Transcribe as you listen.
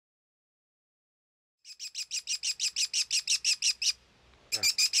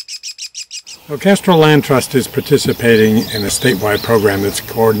So Kestrel Land Trust is participating in a statewide program that's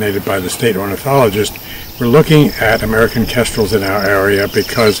coordinated by the state ornithologist. We're looking at American kestrels in our area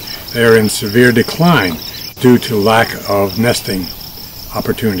because they're in severe decline due to lack of nesting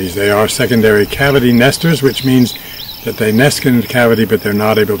opportunities. They are secondary cavity nesters, which means that they nest in the cavity but they're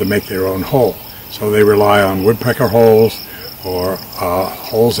not able to make their own hole. So they rely on woodpecker holes or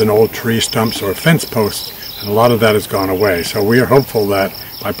holes in old tree stumps or fence posts, and a lot of that has gone away. So we are hopeful that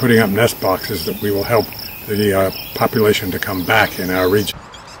by putting up nest boxes that we will help the population to come back in our region.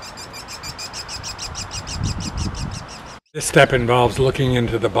 This step involves looking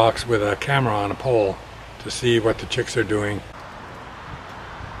into the box with a camera on a pole to see what the chicks are doing.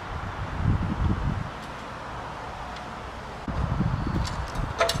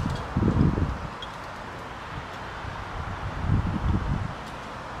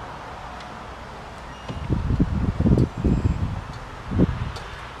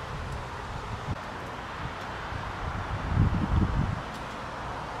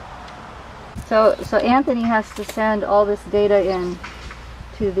 So Anthony has to send all this data in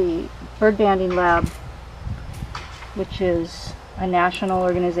to the bird banding lab, which is a national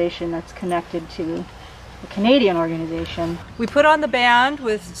organization that's connected to a Canadian organization. We put on the band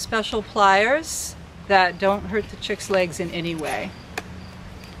with special pliers that don't hurt the chick's legs in any way.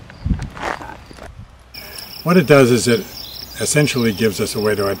 What it does is it essentially gives us a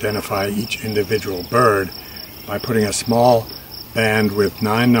way to identify each individual bird by putting a small band with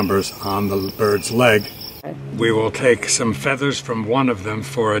 9 numbers on the bird's leg. We will take some feathers from one of them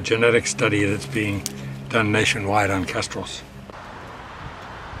for a genetic study that's being done nationwide on kestrels.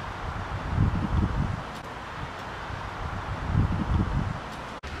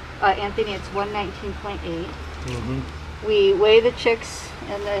 Anthony, it's 119.8. We weigh the chicks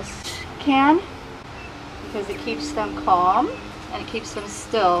in this can because it keeps them calm and it keeps them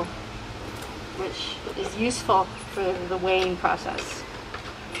still, which is useful for the weighing process.